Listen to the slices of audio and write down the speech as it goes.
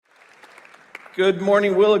Good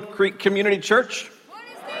morning, Willow Creek Community Church.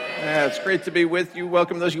 Yeah, it's great to be with you.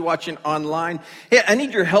 Welcome those of you watching online. Hey, I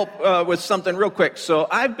need your help with something real quick. So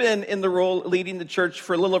I've been in the role leading the church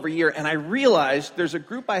for a little over a year, and I realized there's a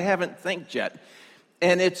group I haven't thanked yet,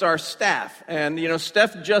 and it's our staff. And,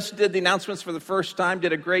 Steph just did the announcements for the first time,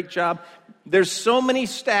 did a great job. There's so many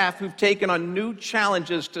staff who've taken on new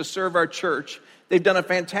challenges to serve our church. They've done a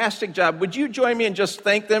fantastic job. Would you join me and just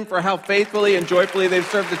thank them for how faithfully and joyfully they've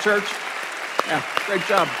served the church? Yeah, great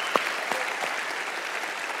job.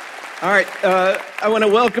 All right, I want to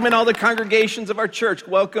welcome in all the congregations of our church.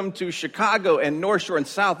 Welcome to Chicago and North Shore and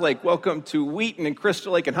South Lake. Welcome to Wheaton and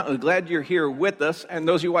Crystal Lake and Huntley. Glad you're here with us, and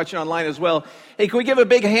those of you watching online as well. Hey, can we give a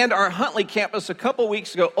big hand? Our Huntley campus a couple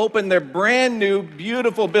weeks ago opened their brand new,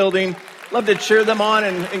 beautiful building. Love to cheer them on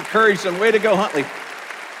and encourage them. Way to go, Huntley.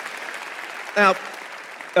 Now,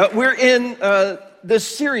 we're in this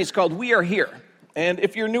series called We Are Here. And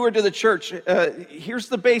if you're newer to the church, here's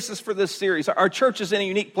the basis for this series. Our church is in a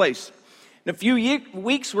unique place. In a few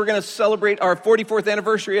weeks, we're going to celebrate our 44th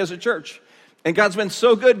anniversary as a church. And God's been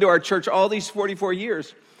so good to our church all these 44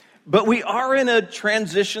 years. But we are in a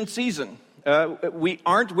transition season. We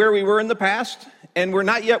aren't where we were in the past, and we're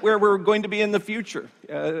not yet where we're going to be in the future.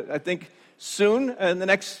 I think soon, in the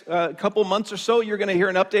next couple months or so, you're going to hear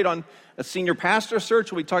an update on a senior pastor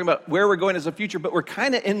search. We'll be talking about where we're going as a future, but we're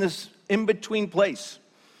kind of in this in-between place.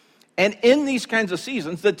 And in these kinds of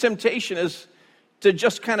seasons, the temptation is to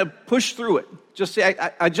just kind of push through it. Just say,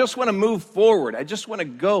 I just want to move forward. I just want to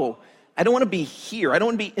go. I don't want to be here. I don't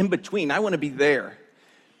want to be in between. I want to be there.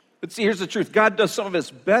 But see, here's the truth. God does some of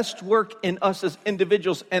his best work in us as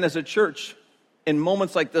individuals and as a church in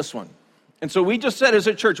moments like this one. And so we just said as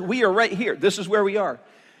a church, we are right here. This is where we are.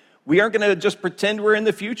 We aren't going to just pretend we're in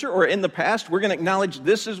the future or in the past. We're going to acknowledge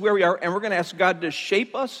this is where we are, and we're going to ask God to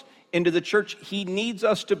shape us into the church he needs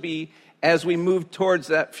us to be as we move towards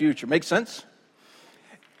that future. Make sense?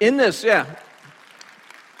 In this,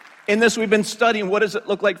 we've been studying what does it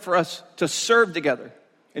look like for us to serve together.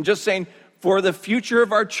 And just saying, for the future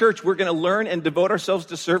of our church, we're going to learn and devote ourselves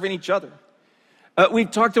to serving each other.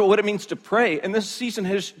 We've talked about what it means to pray, and this season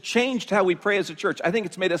has changed how we pray as a church. I think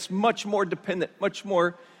it's made us much more dependent, much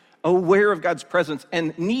more aware of God's presence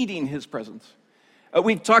and needing his presence.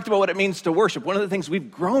 We've talked about what it means to worship. One of the things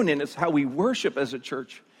we've grown in is how we worship as a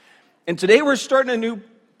church. And today we're starting a new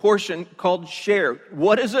portion called Share.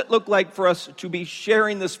 What does it look like for us to be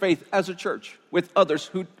sharing this faith as a church with others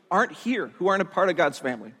who aren't here, who aren't a part of God's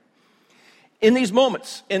family? In these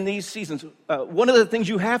moments, in these seasons, one of the things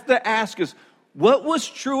you have to ask is, what was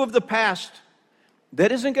true of the past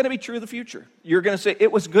that isn't going to be true of the future? You're going to say,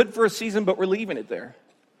 it was good for a season, but we're leaving it there.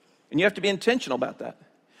 And you have to be intentional about that.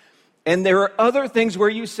 And there are other things where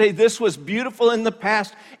you say, this was beautiful in the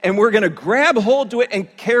past, and we're going to grab hold to it and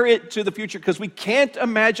carry it to the future because we can't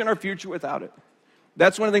imagine our future without it.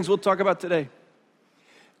 That's one of the things we'll talk about today.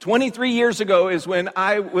 23 years ago is when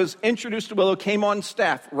I was introduced to Willow, came on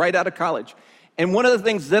staff right out of college. And one of the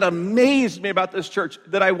things that amazed me about this church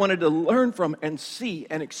that I wanted to learn from and see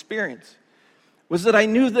and experience was that I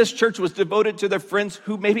knew this church was devoted to their friends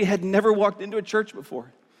who maybe had never walked into a church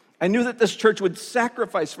before. I knew that this church would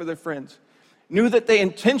sacrifice for their friends, knew that they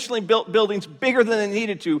intentionally built buildings bigger than they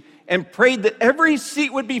needed to, and prayed that every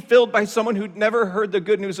seat would be filled by someone who'd never heard the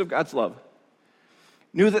good news of God's love.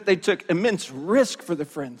 Knew that they took immense risk for their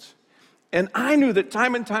friends. And I knew that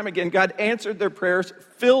time and time again, God answered their prayers,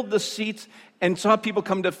 filled the seats, and saw people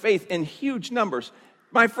come to faith in huge numbers.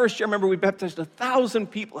 My first year, I remember we baptized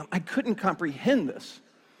 1,000 people, and I couldn't comprehend this.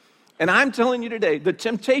 And I'm telling you today, the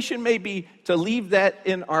temptation may be to leave that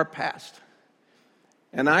in our past.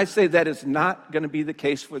 And I say that is not going to be the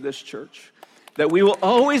case for this church. That we will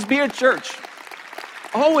always be a church,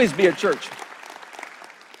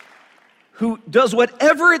 who does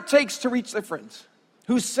whatever it takes to reach their friends,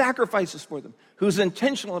 who sacrifices for them, who's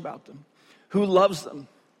intentional about them, who loves them,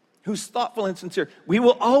 who's thoughtful and sincere. We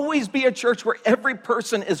will always be a church where every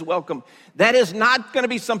person is welcome. That is not going to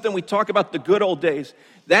be something we talk about the good old days.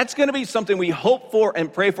 That's going to be something we hope for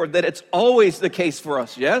and pray for, that it's always the case for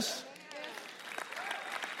us, yes?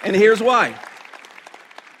 And here's why.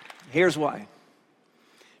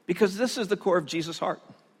 Because this is the core of Jesus' heart.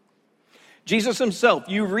 Jesus himself,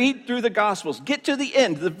 you read through the Gospels, get to the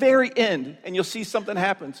end, the very end, and you'll see something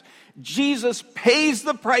happens. Jesus pays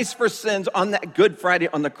the price for sins on that Good Friday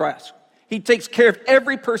on the cross. He takes care of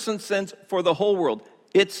every person's sins for the whole world.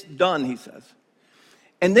 It's done, he says.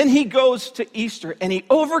 And then he goes to Easter, and he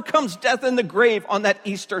overcomes death in the grave on that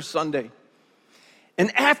Easter Sunday.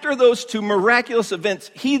 And after those two miraculous events,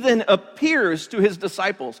 he then appears to his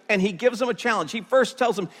disciples and he gives them a challenge. He first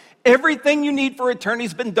tells them, everything you need for eternity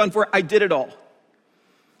has been done for. I did it all.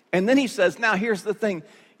 And then he says, now here's the thing.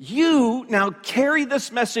 You now carry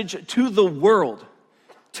this message to the world.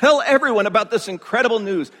 Tell everyone about this incredible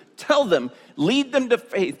news. Tell them, lead them to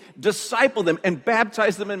faith, disciple them, and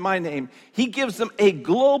baptize them in my name. He gives them a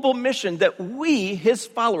global mission that we, his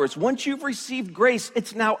followers, once you've received grace,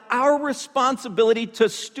 it's now our responsibility to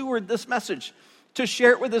steward this message, to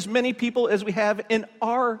share it with as many people as we have in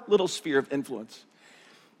our little sphere of influence.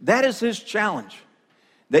 That is his challenge,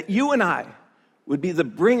 that you and I would be the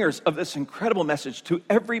bringers of this incredible message to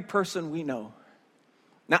every person we know.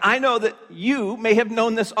 Now, I know that you may have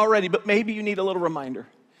known this already, but maybe you need a little reminder.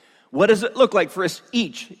 What does it look like for us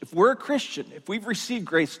each? If we're a Christian, if we've received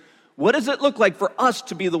grace, what does it look like for us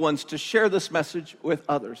to be the ones to share this message with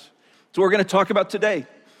others? So we're going to talk about today,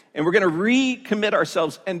 and we're going to recommit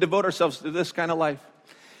ourselves and devote ourselves to this kind of life.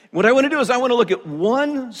 What I want to do is I want to look at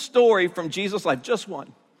one story from Jesus' life, just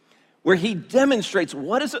one, where he demonstrates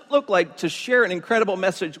what does it look like to share an incredible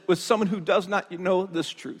message with someone who does not know this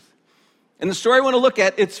truth. And the story I want to look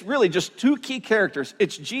at, it's really just two key characters.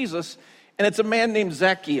 It's Jesus, and it's a man named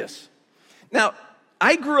Zacchaeus. Now,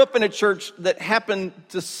 I grew up in a church that happened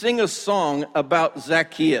to sing a song about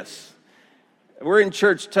Zacchaeus. We're in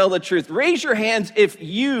church, tell the truth. Raise your hands if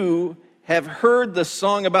you have heard the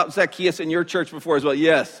song about Zacchaeus in your church before as well.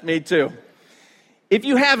 Yes, me too. If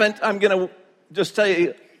you haven't, I'm going to just tell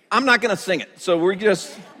you, I'm not going to sing it. So we're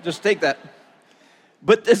just take that.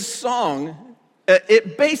 But this song,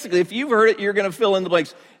 it basically, if you've heard it, you're going to fill in the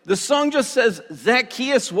blanks. The song just says,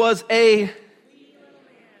 Zacchaeus was a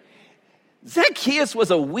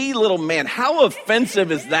wee little man. How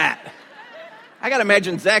offensive is that? I got to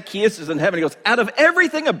imagine Zacchaeus is in heaven. He goes, out of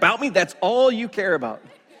everything about me, that's all you care about.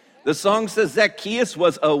 The song says Zacchaeus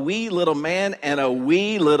was a wee little man, and a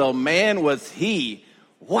wee little man was he.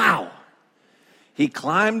 Wow. He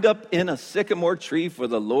climbed up in a sycamore tree for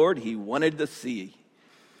the Lord he wanted to see.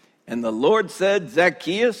 And the Lord said,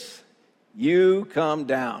 Zacchaeus, you come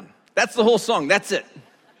down. That's the whole song. That's it.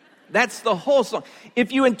 That's the whole song.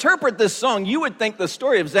 If you interpret this song, you would think the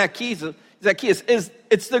story of Zacchaeus is,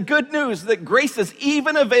 it's the good news that grace is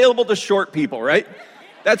even available to short people, right?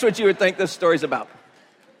 That's what you would think this story's about.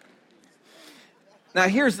 Now,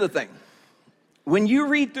 here's the thing. When you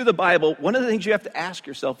read through the Bible, one of the things you have to ask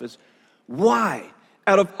yourself is, why?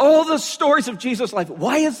 Out of all the stories of Jesus' life,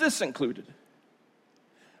 why is this included?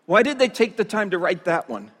 Why did they take the time to write that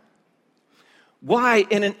one? Why,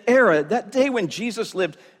 in an era, that day when Jesus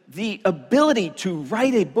lived, the ability to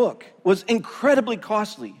write a book was incredibly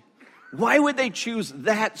costly. Why would they choose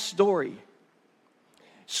that story?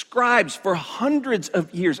 Scribes, for hundreds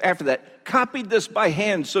of years after that, copied this by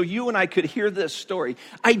hand so you and I could hear this story.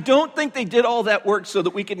 I don't think they did all that work so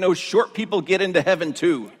that we could know short people get into heaven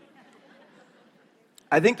too.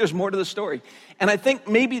 I think there's more to the story. And I think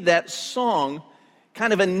maybe that song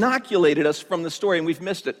kind of inoculated us from the story and we've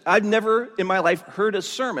missed it. I've never in my life heard a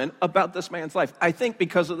sermon about this man's life. I think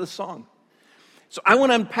because of this song. So I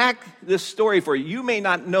want to unpack this story for you. You may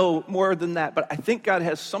not know more than that, but I think God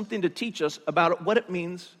has something to teach us about what it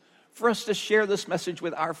means for us to share this message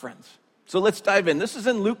with our friends. So let's dive in. This is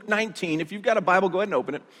in Luke 19. If you've got a Bible, go ahead and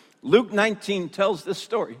open it. Luke 19 tells this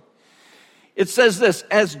story. It says this,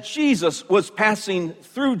 as Jesus was passing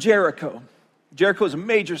through Jericho. Jericho is a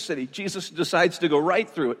major city. Jesus decides to go right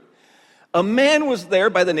through it. A man was there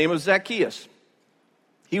by the name of Zacchaeus.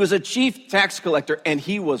 He was a chief tax collector, and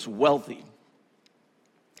he was wealthy.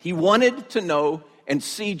 He wanted to know and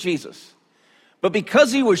see Jesus. But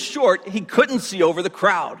because he was short, he couldn't see over the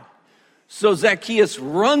crowd. So Zacchaeus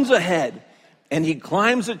runs ahead, and he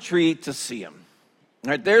climbs a tree to see him.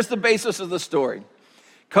 All right, there's the basis of the story.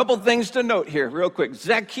 Couple things to note here, real quick.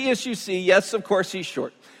 Zacchaeus, you see, yes, of course, he's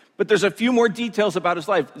short. But there's a few more details about his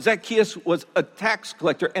life. Zacchaeus was a tax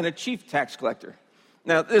collector and a chief tax collector.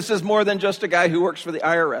 Now, this is more than just a guy who works for the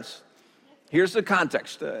IRS. Here's the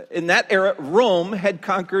context. In that era, Rome had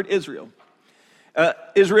conquered Israel.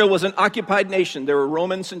 Israel was an occupied nation. There were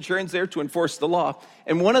Roman centurions there to enforce the law.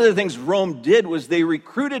 And one of the things Rome did was they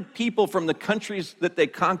recruited people from the countries that they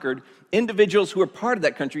conquered, individuals who were part of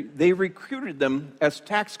that country. They recruited them as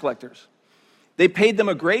tax collectors. They paid them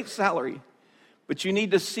a great salary. But you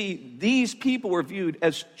need to see, these people were viewed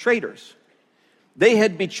as traitors. They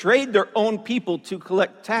had betrayed their own people to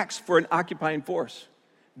collect tax for an occupying force.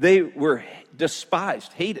 They were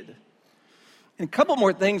despised, hated. And a couple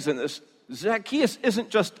more things in this. Zacchaeus isn't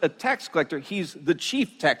just a tax collector, he's the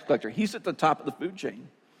chief tax collector. He's at the top of the food chain.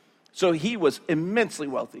 So he was immensely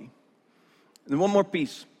wealthy. And one more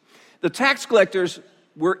piece. The tax collectors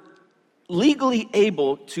were legally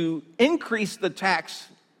able to increase the tax,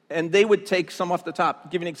 and they would take some off the top.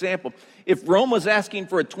 I'll give you an example. If Rome was asking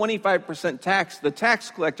for a 25% tax, the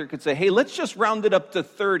tax collector could say, hey, let's just round it up to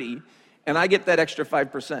 30, and I get that extra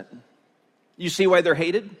 5%. You see why they're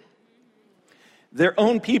hated? Their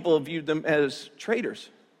own people viewed them as traitors,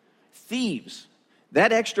 thieves.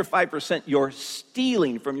 That extra 5% you're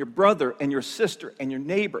stealing from your brother and your sister and your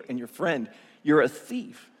neighbor and your friend. You're a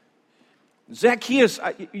thief. Zacchaeus,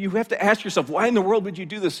 you have to ask yourself, why in the world would you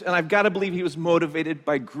do this? And I've got to believe he was motivated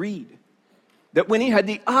by greed. That when he had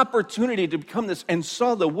the opportunity to become this and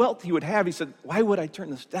saw the wealth he would have, he said, why would I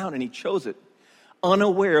turn this down? And he chose it,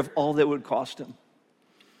 unaware of all that would cost him.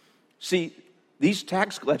 See, these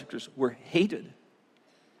tax collectors were hated.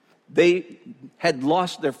 They had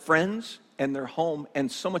lost their friends and their home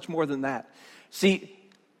and so much more than that. See,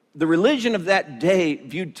 the religion of that day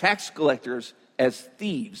viewed tax collectors as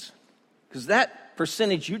thieves, because that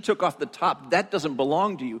percentage you took off the top, that doesn't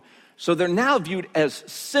belong to you. So they're now viewed as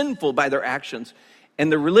sinful by their actions.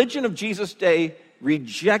 And the religion of Jesus' day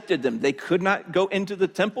rejected them. They could not go into the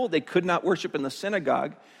temple. They could not worship in the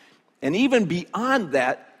synagogue. And even beyond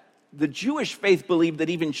that, the Jewish faith believed that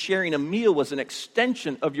even sharing a meal was an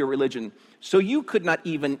extension of your religion. So you could not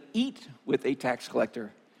even eat with a tax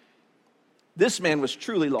collector. This man was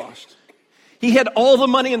truly lost. He had all the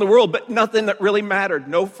money in the world, but nothing that really mattered.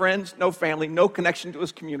 No friends, no family, no connection to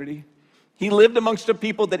his community. He lived amongst a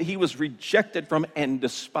people that he was rejected from and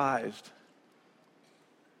despised.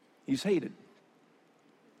 He's hated.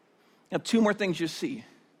 Now, two more things you see.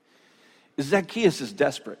 Zacchaeus is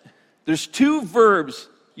desperate. There's two verbs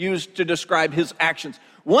used to describe his actions.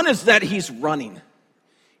 One is that he's running.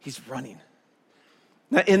 He's running.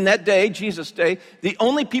 Now, in that day, Jesus' day, the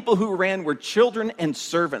only people who ran were children and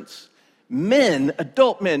servants. Men,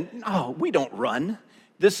 adult men, no, we don't run.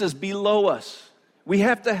 This is below us. We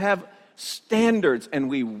have to have standards, and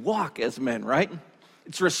we walk as men, right?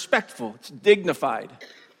 It's respectful. It's dignified.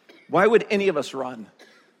 Why would any of us run?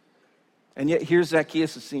 And yet here's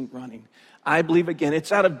Zacchaeus is seen running. I believe, again,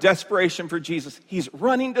 it's out of desperation for Jesus. He's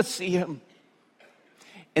running to see him.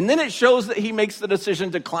 And then it shows that he makes the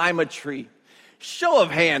decision to climb a tree. Show of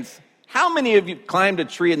hands, how many of you climbed a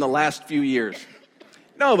tree in the last few years?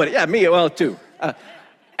 Nobody. Yeah, me, well, too.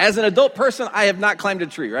 As an adult person, I have not climbed a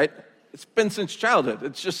tree, right? It's been since childhood.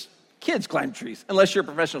 It's just kids climb trees, unless you're a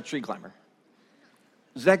professional tree climber.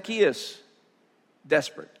 Zacchaeus,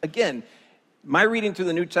 desperate. Again, my reading through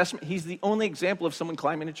the New Testament, he's the only example of someone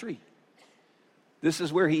climbing a tree. This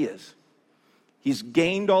is where he is. He's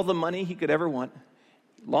gained all the money he could ever want,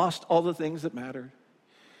 lost all the things that mattered.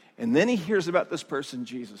 And then he hears about this person,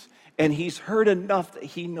 Jesus, and he's heard enough that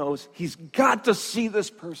he knows he's got to see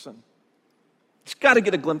this person. He's got to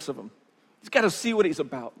get a glimpse of him. He's got to see what he's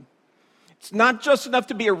about. It's not just enough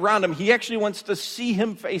to be around him. He actually wants to see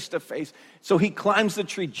him face to face. So he climbs the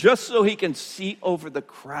tree just so he can see over the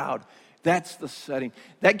crowd. That's the setting.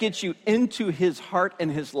 That gets you into his heart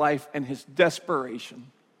and his life and his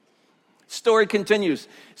desperation. Story continues.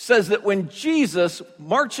 It says that when Jesus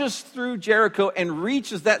marches through Jericho and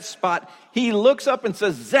reaches that spot, he looks up and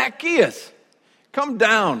says, Zacchaeus, come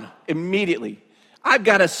down immediately. I've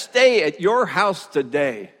got to stay at your house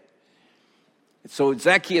today. So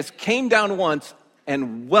Zacchaeus came down once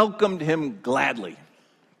and welcomed him gladly.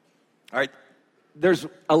 All right, there's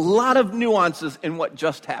a lot of nuances in what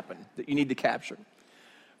just happened that you need to capture.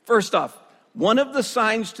 First off, one of the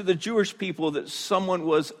signs to the Jewish people that someone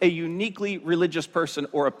was a uniquely religious person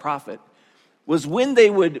or a prophet was when they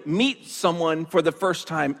would meet someone for the first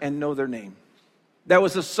time and know their name. That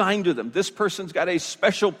was a sign to them. This person's got a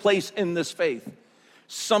special place in this faith.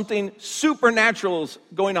 Something supernatural is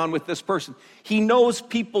going on with this person. He knows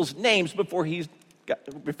people's names before he's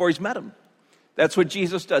met them. That's what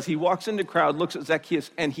Jesus does. He walks into the crowd, looks at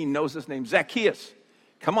Zacchaeus, and he knows his name. Zacchaeus,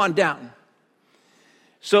 come on down.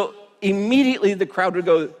 So immediately the crowd would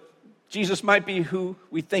go, Jesus might be who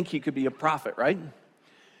we think he could be, a prophet, right?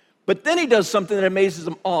 But then he does something that amazes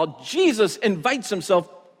them all. Jesus invites himself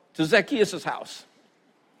to Zacchaeus' house.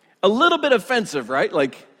 A little bit offensive, right?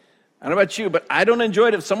 Like, I don't know about you, but I don't enjoy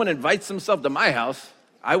it if someone invites themselves to my house.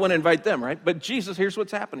 I want to invite them, right? But Jesus, here's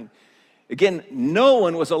what's happening. Again, no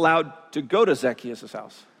one was allowed to go to Zacchaeus'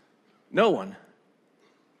 house. No one.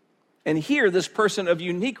 And here, this person of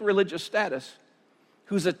unique religious status,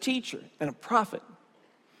 who's a teacher and a prophet,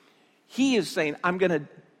 he is saying, I'm going to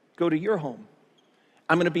go to your home.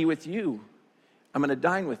 I'm going to be with you. I'm going to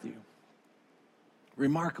dine with you.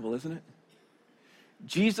 Remarkable, isn't it?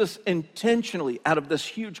 Jesus intentionally, out of this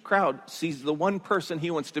huge crowd, sees the one person he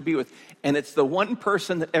wants to be with, and it's the one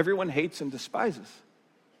person that everyone hates and despises.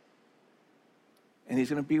 and he's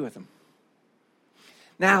going to be with him.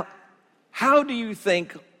 Now, how do you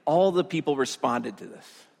think all the people responded to this?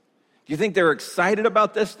 Do you think they were excited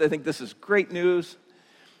about this? They think this is great news?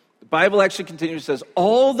 The Bible actually continues, says,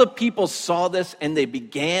 all the people saw this and they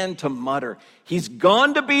began to mutter, he's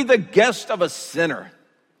gone to be the guest of a sinner.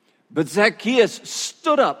 But Zacchaeus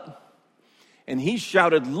stood up and he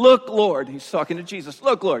shouted, look, Lord, he's talking to Jesus,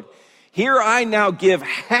 look, Lord, here I now give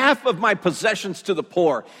half of my possessions to the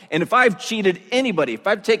poor. And if I've cheated anybody, if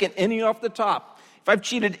I've taken any off the top, if I've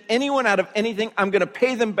cheated anyone out of anything, I'm going to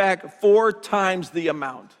pay them back 4 times the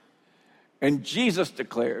amount. And Jesus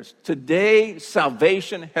declares, today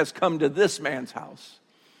salvation has come to this man's house.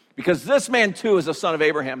 Because this man too is a son of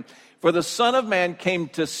Abraham. For the Son of Man came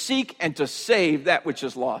to seek and to save that which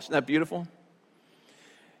is lost. Isn't that beautiful?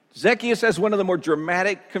 Zacchaeus has one of the more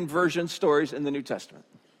dramatic conversion stories in the New Testament.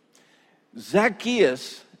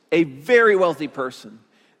 Zacchaeus, a very wealthy person,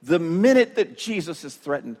 the minute that Jesus is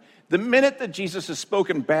threatened, the minute that Jesus is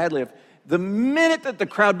spoken badly of, the minute that the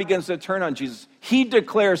crowd begins to turn on Jesus, he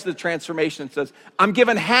declares the transformation and says, I'm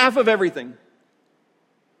giving half of everything.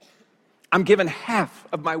 I'm giving half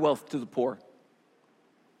of my wealth to the poor.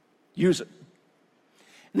 Use it.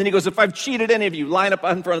 And then he goes, if I've cheated any of you, line up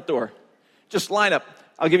in front of the door. Just line up.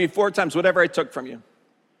 I'll give you 4 times whatever I took from you.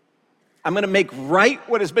 I'm going to make right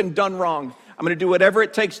what has been done wrong. I'm going to do whatever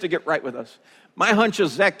it takes to get right with us. My hunch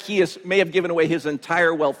is Zacchaeus may have given away his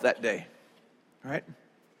entire wealth that day. All right?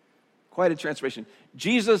 Quite a transformation.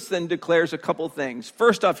 Jesus then declares a couple things.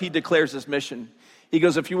 First off, he declares his mission. He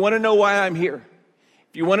goes, if you want to know why I'm here,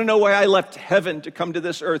 if you want to know why I left heaven to come to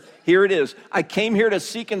this earth, here it is. I came here to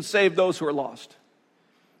seek and save those who are lost.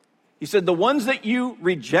 He said, the ones that you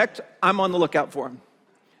reject, I'm on the lookout for them.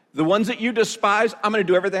 The ones that you despise, I'm going to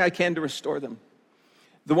do everything I can to restore them.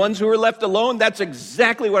 The ones who are left alone, that's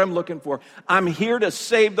exactly what I'm looking for. I'm here to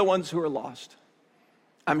save the ones who are lost.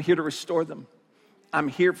 I'm here to restore them. I'm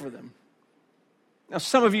here for them. Now,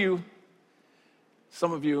 some of you,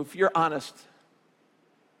 if you're honest,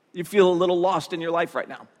 you feel a little lost in your life right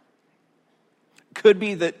now. Could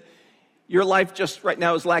be that your life just right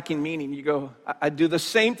now is lacking meaning. You go, I do the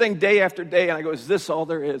same thing day after day, and I go, is this all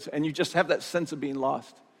there is? And you just have that sense of being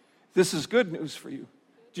lost. This is good news for you.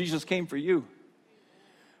 Jesus came for you.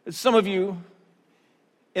 But some of you,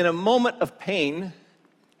 in a moment of pain,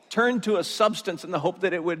 turned to a substance in the hope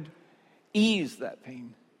that it would ease that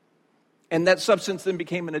pain. And that substance then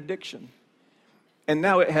became an addiction. And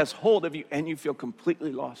now it has hold of you and you feel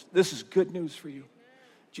completely lost. This is good news for you.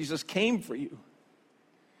 Jesus came for you.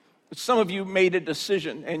 But some of you made a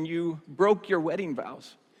decision and you broke your wedding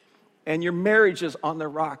vows. And your marriage is on the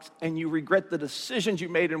rocks. And you regret the decisions you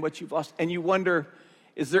made and what you've lost. And you wonder,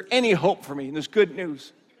 is there any hope for me? And there's good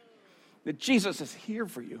news that Jesus is here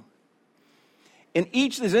for you. In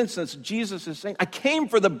each of these instances, Jesus is saying, I came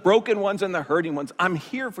for the broken ones and the hurting ones. I'm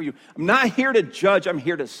here for you. I'm not here to judge. I'm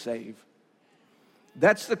here to save.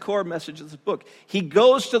 That's the core message of this book. He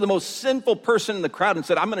goes to the most sinful person in the crowd and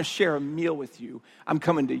said, I'm going to share a meal with you. I'm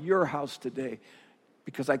coming to your house today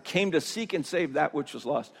because I came to seek and save that which was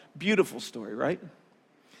lost. Beautiful story, right?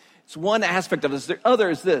 It's one aspect of this. The other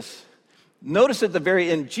is this. Notice at the very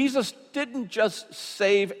end, Jesus didn't just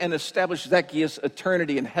save and establish Zacchaeus'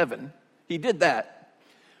 eternity in heaven. He did that.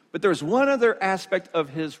 But there's one other aspect of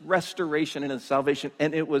his restoration and his salvation,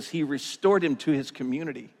 and it was he restored him to his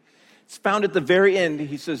community. It's found at the very end.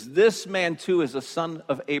 He says, this man too is a son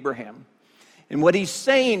of Abraham. And what he's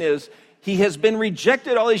saying is, he has been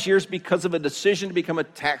rejected all these years because of a decision to become a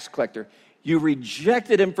tax collector. You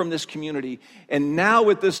rejected him from this community, and now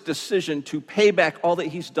with this decision to pay back all that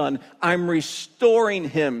he's done, I'm restoring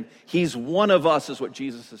him. He's one of us, is what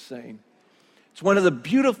Jesus is saying. It's one of the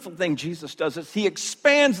beautiful things Jesus does is he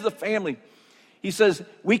expands the family. He says,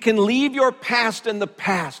 we can leave your past in the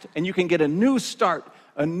past and you can get a new start,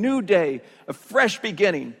 a new day, a fresh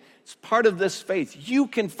beginning. It's part of this faith. You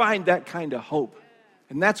can find that kind of hope.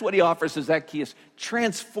 And that's what he offers to Zacchaeus,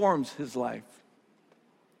 transforms his life.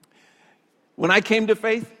 When I came to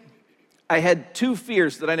faith, I had 2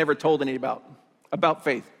 fears that I never told anybody about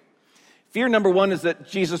faith. Fear number 1 is that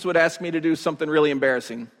Jesus would ask me to do something really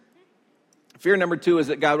embarrassing. Fear number 2 is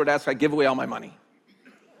that God would ask if I give away all my money.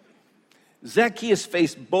 Zacchaeus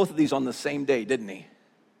faced both of these on the same day, didn't he? It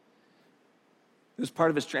was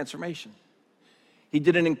part of his transformation. He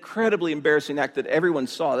did an incredibly embarrassing act that everyone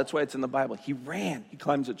saw. That's why it's in the Bible. He ran. He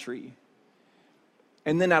climbs a tree.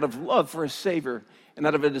 And then out of love for his Savior and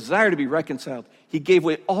out of a desire to be reconciled, he gave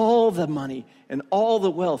away all the money and all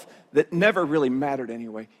the wealth that never really mattered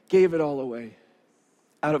anyway. Gave it all away.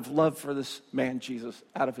 Out of love for this man, Jesus,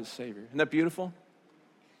 out of his Savior. Isn't that beautiful?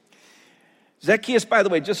 Zacchaeus, by the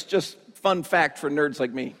way, just fun fact for nerds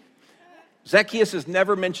like me. Zacchaeus is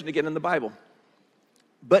never mentioned again in the Bible.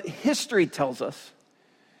 But history tells us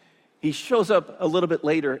he shows up a little bit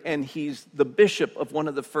later, and he's the bishop of one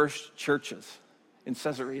of the first churches in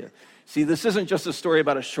Caesarea. See, this isn't just a story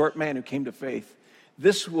about a short man who came to faith.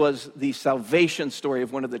 This was the salvation story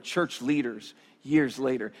of one of the church leaders years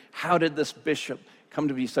later. How did this bishop come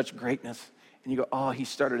to be such greatness? And you go, oh, he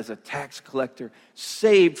started as a tax collector,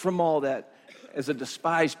 saved from all that. As a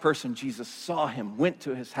despised person, Jesus saw him, went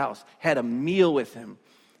to his house, had a meal with him,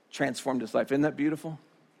 transformed his life. Isn't that beautiful?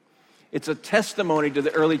 It's a testimony to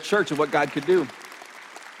the early church of what God could do.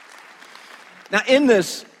 Now in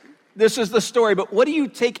this is the story, but what do you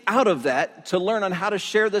take out of that to learn on how to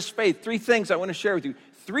share this faith? 3 things I want to share with you.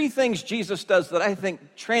 3 things Jesus does that I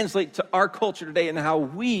think translate to our culture today and how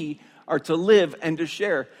we are to live and to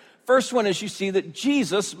share. First one is you see that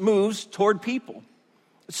Jesus moves toward people.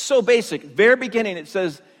 It's so basic. Very beginning it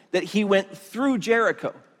says that he went through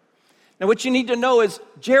Jericho. Now what you need to know is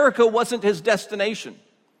Jericho wasn't his destination.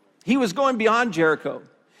 He was going beyond Jericho.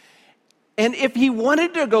 And if he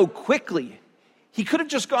wanted to go quickly, he could have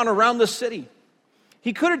just gone around the city.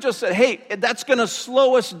 He could have just said, hey, that's going to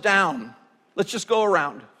slow us down. Let's just go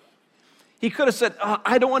around. He could have said,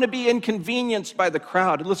 I don't want to be inconvenienced by the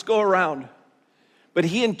crowd. Let's go around. But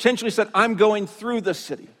he intentionally said, I'm going through the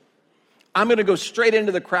city. I'm going to go straight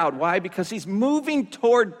into the crowd. Why? Because he's moving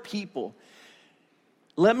toward people.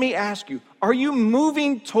 Let me ask you, are you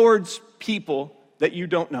moving towards people that you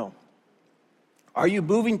don't know? Are you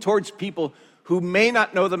moving towards people who may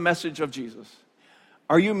not know the message of Jesus?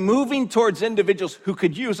 Are you moving towards individuals who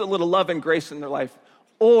could use a little love and grace in their life?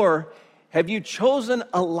 Or have you chosen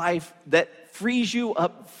a life that frees you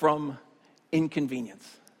up from inconvenience?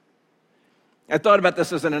 I thought about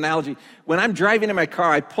this as an analogy. When I'm driving in my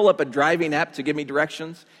car, I pull up a driving app to give me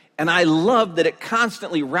directions, and I love that it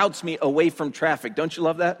constantly routes me away from traffic. Don't you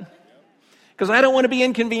love that? Because I don't want to be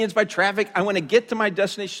inconvenienced by traffic. I want to get to my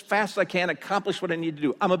destination as fast as I can, accomplish what I need to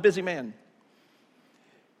do. I'm a busy man.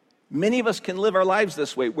 Many of us can live our lives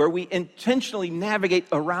this way, where we intentionally navigate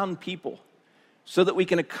around people so that we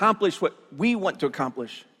can accomplish what we want to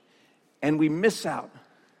accomplish, and we miss out.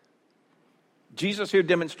 Jesus here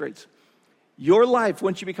demonstrates your life,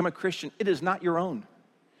 once you become a Christian, it is not your own.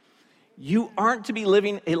 You aren't to be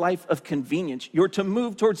living a life of convenience. You're to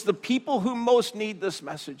move towards the people who most need this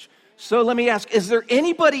message. So let me ask, is there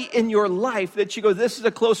anybody in your life that you go, this is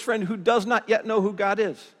a close friend who does not yet know who God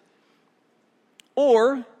is?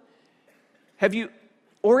 Or have you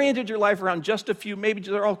oriented your life around just a few, maybe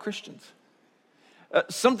they're all Christians?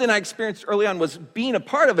 Something I experienced early on was being a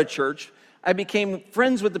part of a church. I became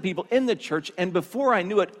friends with the people in the church, and before I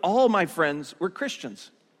knew it, all my friends were Christians.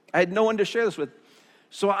 I had no one to share this with.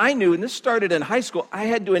 So I knew, and this started in high school, I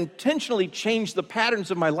had to intentionally change the patterns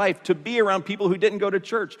of my life to be around people who didn't go to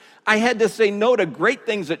church. I had to say no to great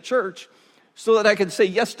things at church so that I could say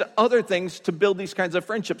yes to other things to build these kinds of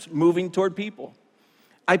friendships, moving toward people.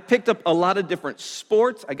 I picked up a lot of different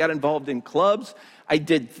sports. I got involved in clubs. I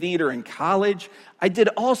did theater in college. I did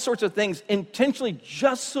all sorts of things intentionally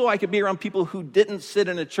just so I could be around people who didn't sit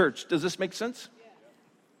in a church. Does this make sense?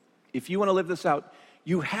 If you want to live this out,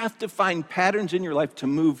 you have to find patterns in your life to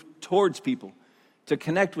move towards people, to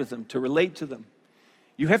connect with them, to relate to them.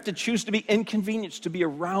 You have to choose to be inconvenienced, to be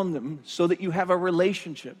around them so that you have a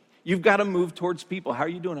relationship. You've got to move towards people. How are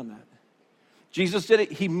you doing on that? Jesus did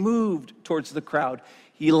it. He moved towards the crowd.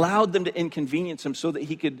 He allowed them to inconvenience him so that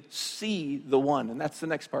he could see the one. And that's the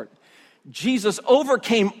next part. Jesus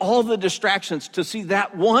overcame all the distractions to see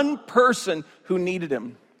that one person who needed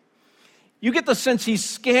him. You get the sense he's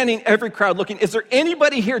scanning every crowd looking, is there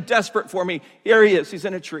anybody here desperate for me? Here he is. He's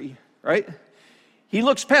in a tree, right? He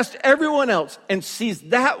looks past everyone else and sees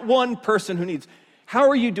that one person who needs. How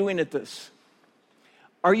are you doing at this?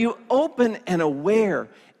 Are you open and aware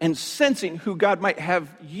and sensing who God might have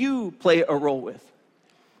you play a role with?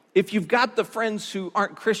 If you've got the friends who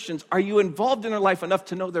aren't Christians, are you involved in their life enough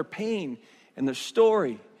to know their pain and their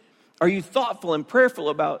story? Are you thoughtful and prayerful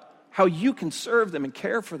about how you can serve them and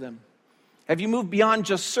care for them? Have you moved beyond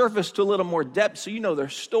just surface to a little more depth so you know their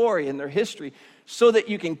story and their history so that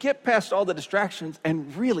you can get past all the distractions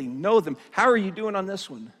and really know them? How are you doing on this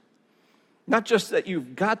one? Not just that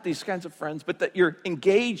you've got these kinds of friends, but that you're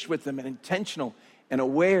engaged with them and intentional and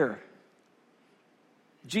aware.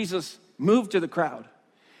 Jesus moved to the crowd.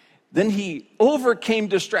 Then he overcame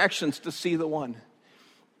distractions to see the one.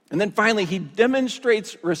 And then finally, he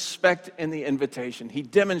demonstrates respect in the invitation. He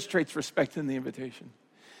demonstrates respect in the invitation.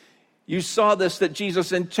 You saw this, that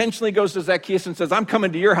Jesus intentionally goes to Zacchaeus and says, I'm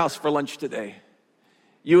coming to your house for lunch today.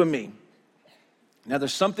 You and me. Now,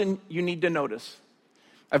 there's something you need to notice.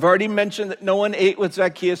 I've already mentioned that no one ate with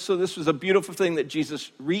Zacchaeus, so this was a beautiful thing that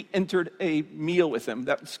Jesus re-entered a meal with him.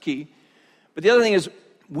 That was key. But the other thing is,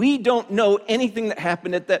 we don't know anything that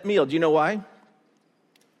happened at that meal. Do you know why?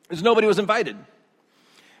 Because nobody was invited.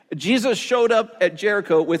 Jesus showed up at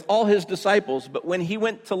Jericho with all his disciples, but when he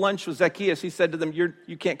went to lunch with Zacchaeus, he said to them,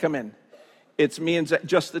 you can't come in. It's me and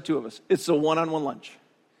just the two of us. It's a one-on-one lunch.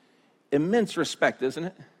 Immense respect, isn't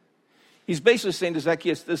it? He's basically saying to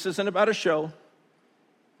Zacchaeus, this isn't about a show.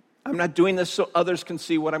 I'm not doing this so others can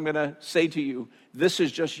see what I'm going to say to you. This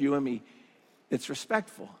is just you and me. It's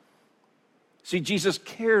respectful. See, Jesus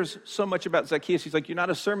cares so much about Zacchaeus. He's like, you're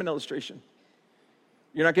not a sermon illustration.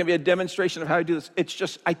 You're not going to be a demonstration of how I do this. It's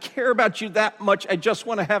just, I care about you that much. I just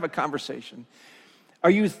want to have a conversation.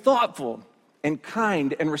 Are you thoughtful and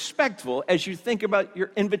kind and respectful as you think about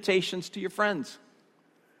your invitations to your friends?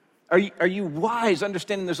 Are you wise,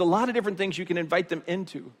 understanding there's a lot of different things you can invite them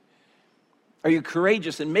into? Are you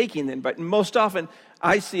courageous in making the invite? And most often,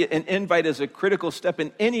 I see an invite as a critical step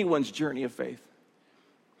in anyone's journey of faith.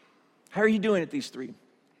 How are you doing at these three?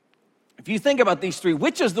 If you think about these three,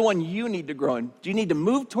 which is the one you need to grow in? Do you need to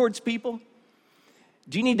move towards people?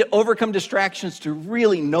 Do you need to overcome distractions to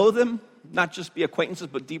really know them? Not just be acquaintances,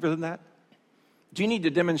 but deeper than that? Do you need to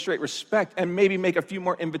demonstrate respect and maybe make a few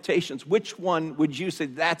more invitations? Which one would you say,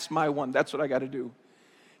 that's my one, that's what I got to do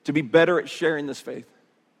to be better at sharing this faith?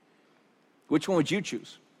 Which one would you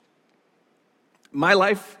choose? My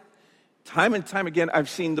life, time and time again, I've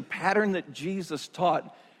seen the pattern that Jesus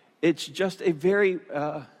taught. It's just a very,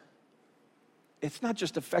 it's not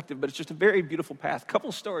just effective, but it's just a very beautiful path.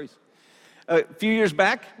 Couple stories. A few years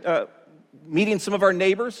back, meeting some of our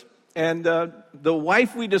neighbors, and the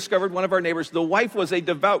wife we discovered, one of our neighbors, the wife was a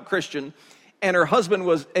devout Christian, and her husband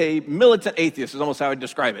was a militant atheist, is almost how I'd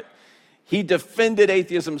describe it. He defended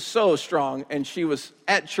atheism so strong, and she was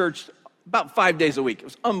at church about 5 days a week. It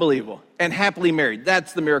was unbelievable. And happily married.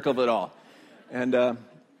 That's the miracle of it all. And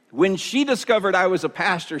when she discovered I was a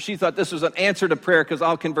pastor, she thought this was an answer to prayer because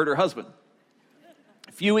I'll convert her husband.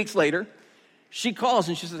 A few weeks later, she calls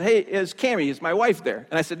and she says, hey, is Cammie, is my wife there?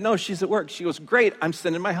 And I said, no, she's at work. She goes, great, I'm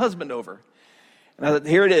sending my husband over. And I said,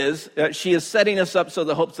 here it is. She is setting us up so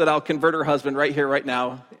the hopes that I'll convert her husband right here, right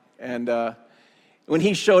now. And when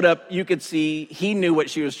he showed up, you could see he knew what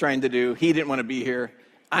she was trying to do. He didn't want to be here.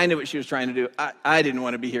 I knew what she was trying to do. I didn't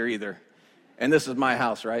want to be here either. And this is my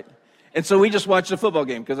house, right? And so we just watched a football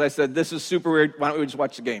game because I said, this is super weird. Why don't we just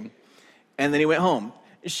watch the game? And then he went home.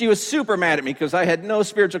 She was super mad at me because I had no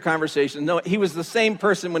spiritual conversation. No, he was the same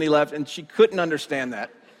person when he left, and she couldn't understand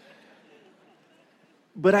that.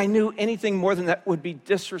 But I knew anything more than that would be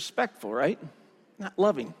disrespectful, right? Not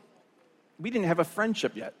loving. We didn't have a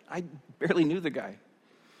friendship yet. I barely knew the guy.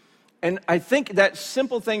 And I think that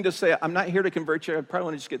simple thing to say, I'm not here to convert you, I probably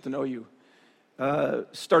want to just get to know you,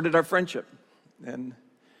 started our friendship. And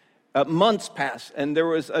months passed, and there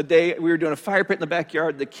was a day, we were doing a fire pit in the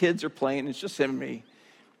backyard, the kids are playing, it's just him and me.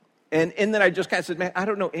 And then I just kind of said, man, I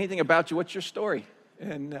don't know anything about you, what's your story?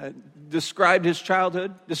 And described his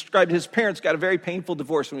childhood, described his parents got a very painful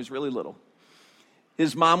divorce when he was really little.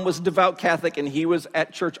 His mom was a devout Catholic, and he was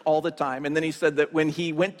at church all the time. And then he said that when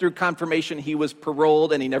he went through confirmation, he was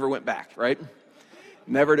paroled, and he never went back, right?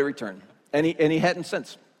 Never to return. And he hadn't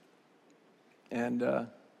since. And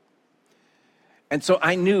so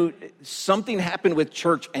I knew something happened with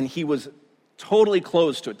church, and he was totally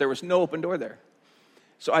closed to it. There was no open door there.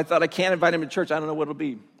 So I thought, I can't invite him to church. I don't know what it'll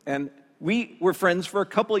be. And we were friends for a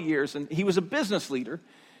couple of years, and he was a business leader.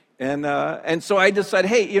 And so I decided,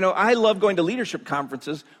 hey, I love going to leadership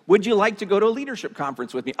conferences. Would you like to go to a leadership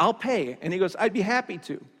conference with me? I'll pay. And he goes, I'd be happy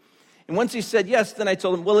to. And once he said yes, then I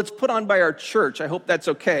told him, well, it's put on by our church. I hope that's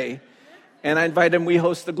okay. And I invited him. We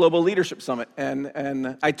host the Global Leadership Summit.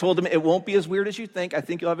 And I told him, it won't be as weird as you think. I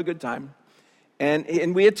think you'll have a good time.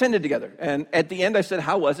 And we attended together. And at the end, I said,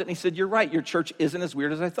 how was it? And he said, you're right. Your church isn't as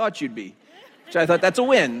weird as I thought you'd be. Which I thought, that's a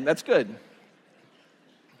win. That's good.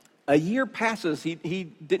 A year passes. He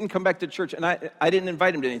didn't come back to church. And I didn't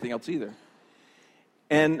invite him to anything else either.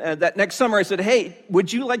 And that next summer, I said, hey,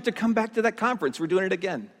 would you like to come back to that conference? We're doing it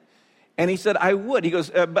again. And he said, I would. He goes,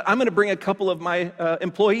 but I'm going to bring a couple of my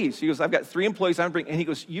employees. He goes, I've got 3 employees I'm bringing. And he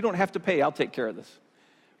goes, you don't have to pay. I'll take care of this.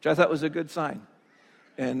 Which I thought was a good sign.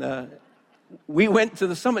 And we went to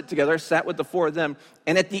the summit together, sat with the 4 of them.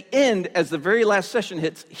 And at the end, as the very last session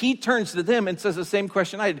hits, he turns to them and says the same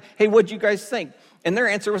question I did. Hey, what'd you guys think? And their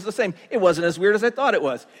answer was the same. It wasn't as weird as I thought it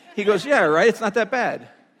was. He goes, yeah, right? It's not that bad.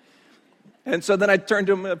 And so then I turned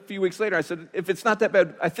to him a few weeks later. I said, if it's not that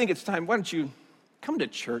bad, I think it's time. Why don't you come to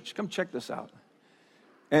church? Come check this out.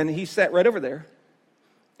 And he sat right over there.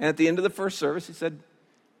 And at the end of the first service, he said,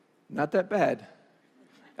 not that bad.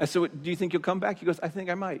 I said, do you think you'll come back? He goes, I think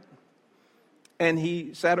I might. And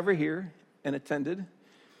he sat over here and attended.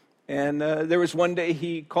 And there was one day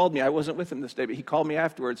he called me. I wasn't with him this day, but he called me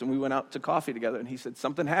afterwards, and we went out to coffee together. And he said,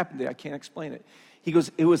 something happened today. I can't explain it. He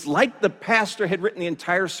goes, it was like the pastor had written the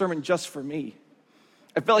entire sermon just for me.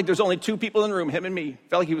 I felt like there's only two people in the room, him and me. I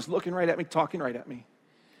felt like he was looking right at me, talking right at me.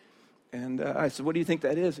 And I said, what do you think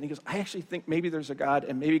that is? And he goes, I actually think maybe there's a God,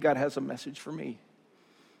 and maybe God has a message for me.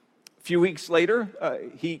 A few weeks later,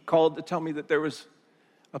 he called to tell me that there was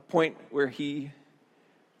a point where he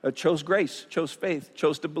chose grace, chose faith,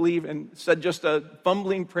 chose to believe, and said just a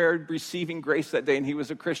fumbling prayer receiving grace that day, and he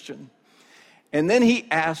was a Christian. And then he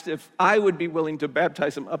asked if I would be willing to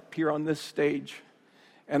baptize him up here on this stage.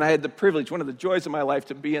 And I had the privilege, one of the joys of my life,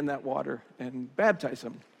 to be in that water and baptize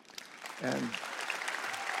him.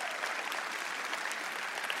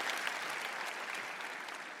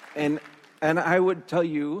 And I would tell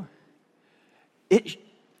you,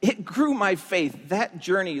 it grew my faith. That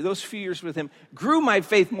journey, those few years with him, grew my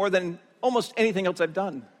faith more than almost anything else I've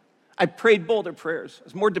done. I prayed bolder prayers. I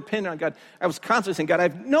was more dependent on God. I was constantly saying, God, I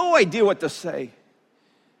have no idea what to say.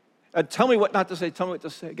 Tell me what not to say. Tell me what to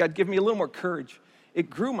say. God, give me a little more courage. It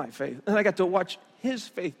grew my faith. And I got to watch his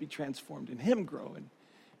faith be transformed and him grow. And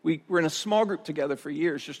we were in a small group together for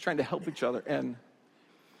years just trying to help each other. And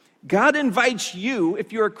God invites you,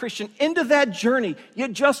 if you're a Christian, into that journey. You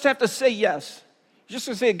just have to say yes. You just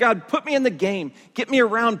have to say, God, put me in the game. Get me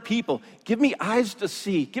around people. Give me eyes to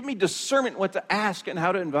see. Give me discernment what to ask and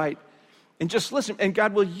how to invite. And just listen. And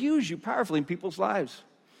God will use you powerfully in people's lives.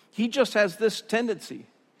 He just has this tendency.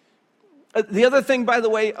 The other thing, by the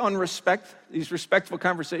way, on respect, these respectful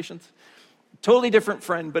conversations, totally different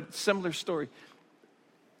friend, but similar story.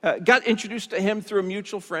 Got introduced to him through a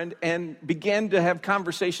mutual friend and began to have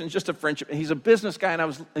conversations, just a friendship. And he's a business guy, and I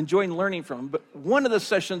was enjoying learning from him. But one of the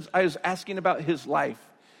sessions, I was asking about his life.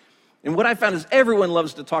 And what I found is everyone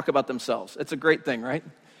loves to talk about themselves. It's a great thing, right?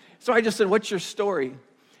 So I just said, what's your story?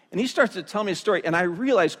 And he starts to tell me a story, and I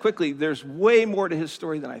realized quickly there's way more to his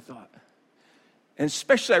story than I thought. And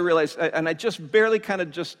especially I realized, and I just barely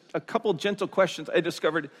just a couple gentle questions, I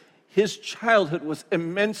discovered his childhood was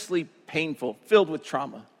immensely painful, filled with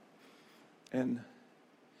trauma. And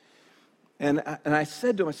I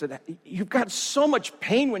said to him, I said, you've got so much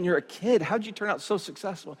pain when you're a kid. How'd you turn out so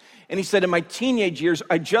successful? And he said, in my teenage years,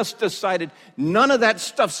 I just decided none of that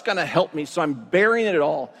stuff's going to help me, so I'm burying it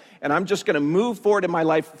all. And I'm just going to move forward in my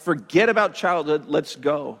life, forget about childhood, let's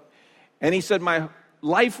go. And he said, my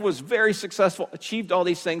life was very successful, achieved all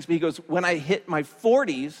these things, but he goes, when I hit my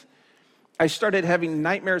 40s, I started having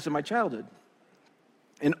nightmares of my childhood.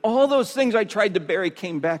 And all those things I tried to bury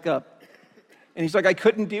came back up. And he's like, I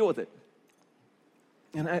couldn't deal with it.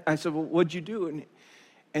 And I said, well, what'd you do?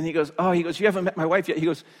 And he goes, you haven't met my wife yet. He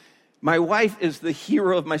goes, my wife is the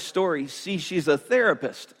hero of my story. See, she's a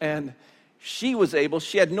therapist. And she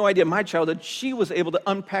had no idea my childhood. She was able to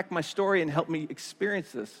unpack my story and help me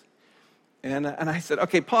experience this. And I said,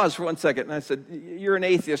 okay, pause for 1 second. And I said, you're an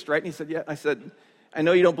atheist, right? And he said, yeah. I said, I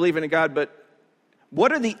know you don't believe in a God, but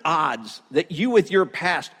what are the odds that you with your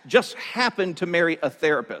past just happened to marry a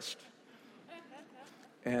therapist?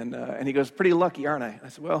 And he goes, pretty lucky, aren't I? I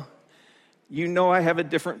said, well, you know I have a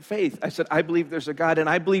different faith. I said, I believe there's a God, and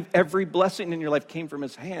I believe every blessing in your life came from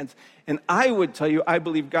his hands. And I would tell you, I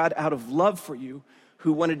believe God, out of love for you,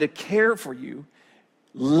 who wanted to care for you,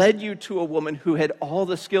 led you to a woman who had all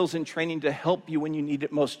the skills and training to help you when you need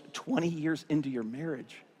it most 20 years into your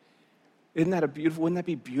marriage. Wouldn't that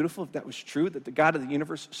be beautiful if that was true, that the God of the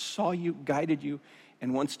universe saw you, guided you,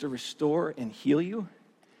 and wants to restore and heal you?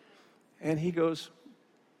 And he goes,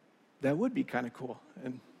 that would be kind of cool.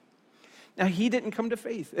 And now, he didn't come to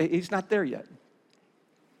faith. He's not there yet.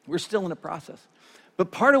 We're still in a process. But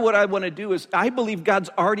part of what I want to do is I believe God's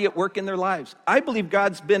already at work in their lives. I believe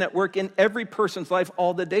God's been at work in every person's life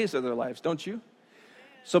all the days of their lives, don't you?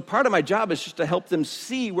 So part of my job is just to help them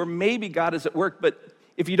see where maybe God is at work, but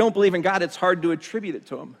if you don't believe in God, it's hard to attribute it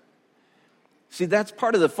to him. See, that's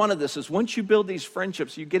part of the fun of this is once you build these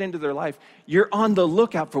friendships, you get into their life, you're on the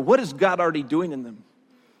lookout for what is God already doing in them.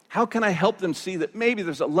 How can I help them see that maybe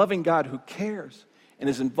there's a loving God who cares and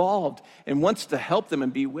is involved and wants to help them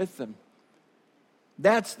and be with them?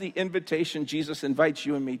 That's the invitation Jesus invites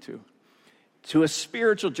you and me to a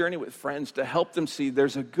spiritual journey with friends to help them see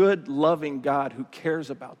there's a good, loving God who cares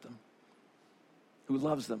about them, who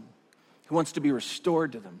loves them, who wants to be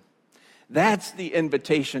restored to them. That's the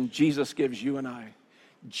invitation Jesus gives you and I.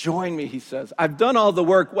 Join me, he says. I've done all the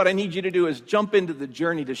work. What I need you to do is jump into the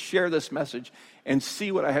journey to share this message and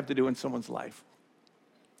see what I have to do in someone's life.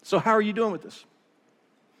 So how are you doing with this?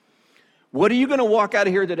 What are you going to walk out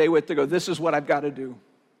of here today with to go, this is what I've got to do?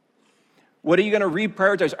 What are you going to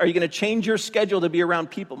reprioritize? Are you going to change your schedule to be around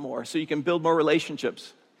people more so you can build more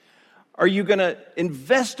relationships? Are you going to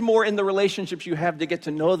invest more in the relationships you have to get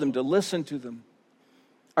to know them, to listen to them?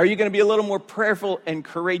 Are you going to be a little more prayerful and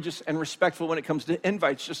courageous and respectful when it comes to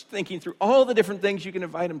invites, just thinking through all the different things you can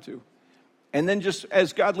invite them to? And then just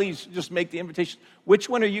as God leads, just make the invitation. Which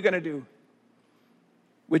one are you going to do?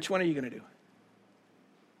 Which one are you going to do?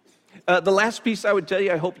 The last piece I would tell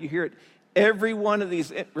you, I hope you hear it. Every one of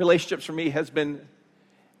these relationships for me has been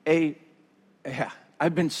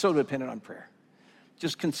I've been so dependent on prayer.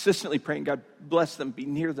 Just consistently praying, God, bless them, be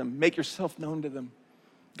near them, make yourself known to them,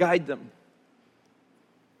 guide them,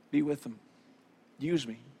 be with them, use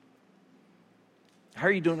me. How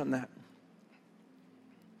are you doing on that?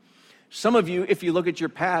 Some of you, if you look at your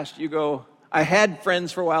past, you go, I had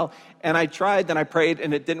friends for a while, and I tried, then I prayed,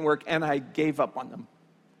 and it didn't work, and I gave up on them.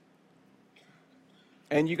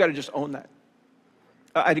 And you got to just own that.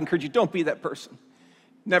 I'd encourage you, don't be that person.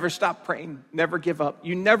 Never stop praying. Never give up.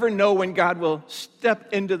 You never know when God will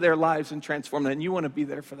step into their lives and transform them, and you want to be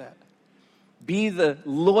there for that. Be the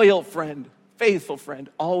loyal friend, faithful friend,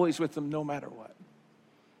 always with them no matter what.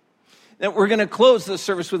 Now, we're going to close this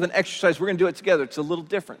service with an exercise. We're going to do it together. It's a little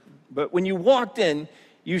different. But when you walked in,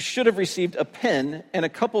 you should have received a pen and a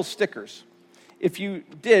couple stickers. If you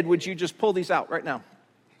did, would you just pull these out right now?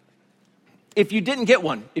 If you didn't get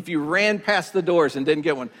one, if you ran past the doors and didn't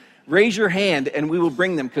get one, raise your hand and we will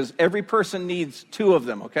bring them because every person needs 2 of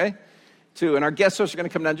them, okay? 2. And our guest hosts are going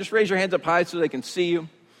to come down. Just raise your hands up high so they can see you.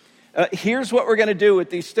 Here's what we're going to do with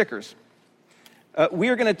these stickers. We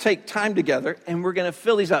are going to take time together and we're going to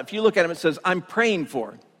fill these out. If you look at them, it says, I'm praying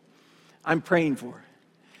for. I'm praying for.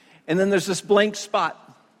 And then there's this blank spot.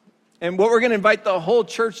 And what we're going to invite the whole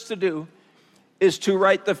church to do is to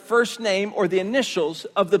write the first name or the initials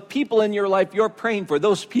of the people in your life you're praying for,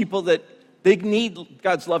 those people that they need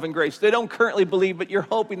God's love and grace. They don't currently believe, but you're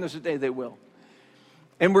hoping there's a day they will.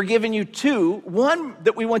 And we're giving you 2, one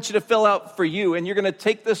that we want you to fill out for you, and you're going to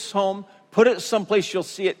take this home, put it someplace you'll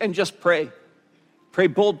see it, and just pray. Pray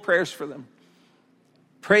bold prayers for them.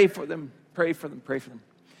 Pray for them, pray for them, pray for them.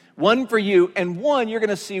 One for you, and one you're going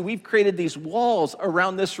to see we've created these walls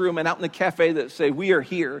around this room and out in the cafe that say, we are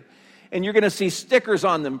here. And you're going to see stickers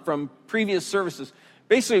on them from previous services.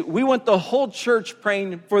 Basically, we want the whole church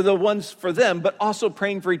praying for the ones for them, but also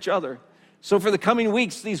praying for each other. So for the coming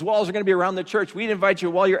weeks, these walls are going to be around the church. We'd invite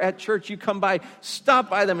you while you're at church, you come by, stop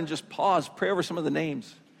by them and just pause, pray over some of the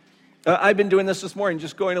names. I've been doing this morning,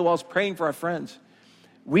 just going to the walls, praying for our friends.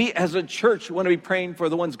 We as a church want to be praying for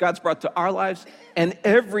the ones God's brought to our lives and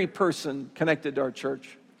every person connected to our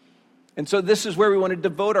church. And so this is where we want to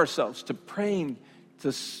devote ourselves to praying,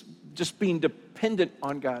 to just being dependent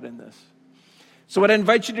on God in this. So what I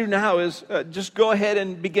invite you to do now is just go ahead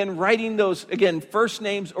and begin writing those, again, first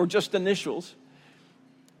names or just initials.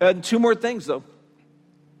 2 more things, though.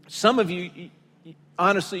 Some of you,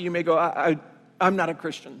 honestly, you may go, I'm not a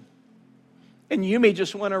Christian. And you may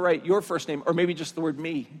just want to write your first name or maybe just the word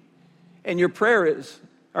me. And your prayer is,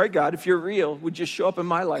 all right, God, if you're real, would you show up in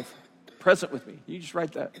my life, present with me? You just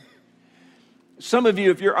write that. Some of you,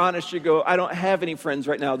 if you're honest, you go, I don't have any friends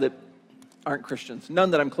right now that aren't Christians.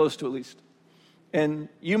 None that I'm close to, at least. And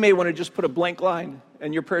you may want to just put a blank line.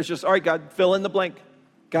 And your prayer is just, all right, God, fill in the blank.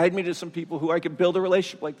 Guide me to some people who I can build a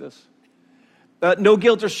relationship like this. No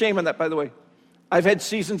guilt or shame on that, by the way. I've had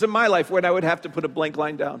seasons in my life when I would have to put a blank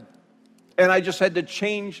line down. And I just had to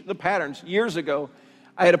change the patterns. Years ago,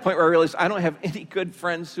 I had a point where I realized I don't have any good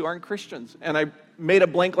friends who aren't Christians. And I made a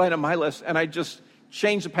blank line on my list, and I just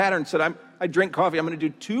changed the pattern. Said, I drink coffee. I'm going to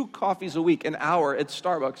do 2 coffees a week, an hour at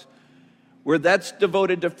Starbucks, where that's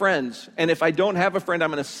devoted to friends. And if I don't have a friend, I'm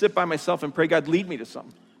going to sit by myself and pray, God, lead me to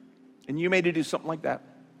some. And you may do something like that.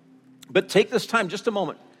 But take this time, just a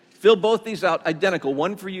moment. Fill both these out, identical.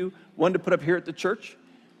 One for you, one to put up here at the church.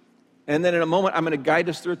 And then in a moment, I'm going to guide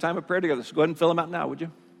us through a time of prayer together. So go ahead and fill them out now, would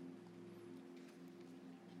you?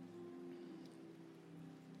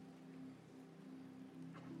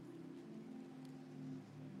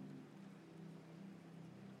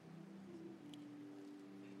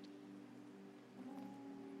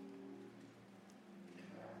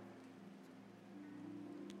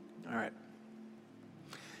 All right.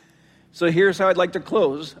 So here's how I'd like to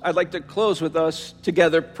close. I'd like to close with us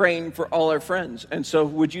together praying for all our friends. And so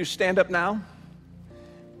would you stand up now?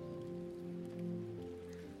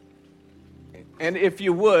 And if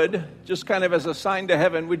you would, just kind of as a sign to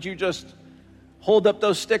heaven, would you just hold up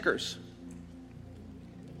those stickers?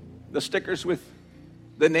 The stickers with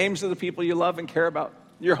the names of the people you love and care about,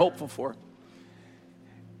 you're hopeful for.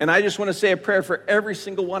 And I just want to say a prayer for every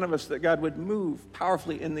single one of us that God would move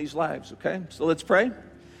powerfully in these lives, okay? So let's pray.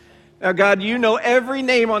 Now, God, you know every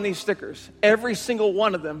name on these stickers. Every single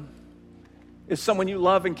one of them is someone you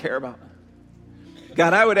love and care about.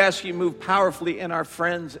 God, I would ask you to move powerfully in our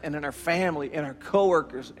friends and in our family, in our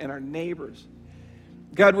coworkers, and our neighbors.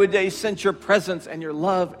 God, would they sense your presence and your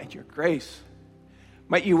love and your grace?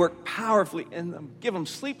 Might you work powerfully in them. Give them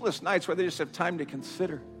sleepless nights where they just have time to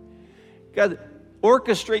consider. God,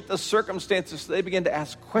 orchestrate the circumstances so they begin to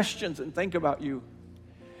ask questions and think about you.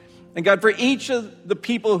 And God, for each of the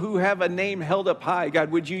people who have a name held up high, God,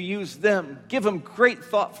 would you use them? Give them great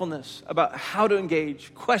thoughtfulness about how to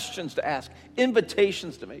engage, questions to ask,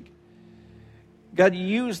 invitations to make. God,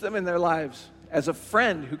 use them in their lives as a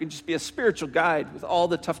friend who can just be a spiritual guide with all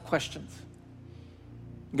the tough questions.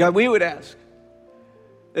 God, we would ask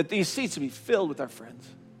that these seats would be filled with our friends,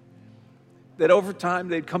 that over time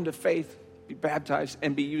they'd come to faith, be baptized,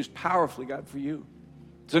 and be used powerfully, God, for you.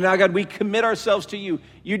 So now, God, we commit ourselves to you.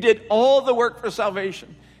 You did all the work for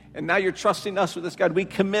salvation, and now you're trusting us with this, God. We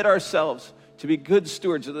commit ourselves to be good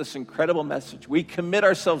stewards of this incredible message. We commit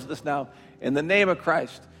ourselves to this now in the name of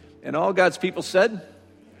Christ. And all God's people said,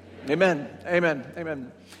 amen, amen,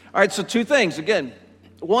 amen. All right, so two things, again.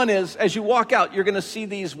 One is, as you walk out, you're going to see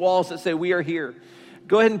these walls that say, we are here.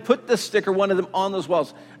 Go ahead and put this sticker, one of them, on those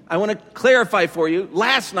walls. I want to clarify for you,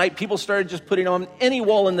 last night people started just putting on any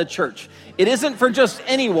wall in the church. It isn't for just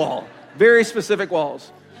any wall, very specific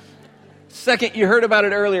walls. Second, you heard about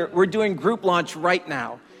it earlier, we're doing group launch right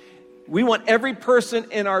now. We want every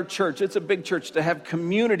person in our church, it's a big church, to have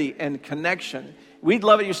community and connection. We'd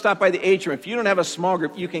love it if you stop by the atrium. If you don't have a small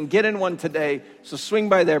group, you can get in one today, so swing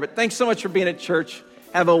by there. But thanks so much for being at church.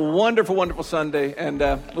 Have a wonderful, wonderful Sunday, and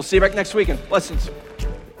we'll see you back next weekend. Blessings.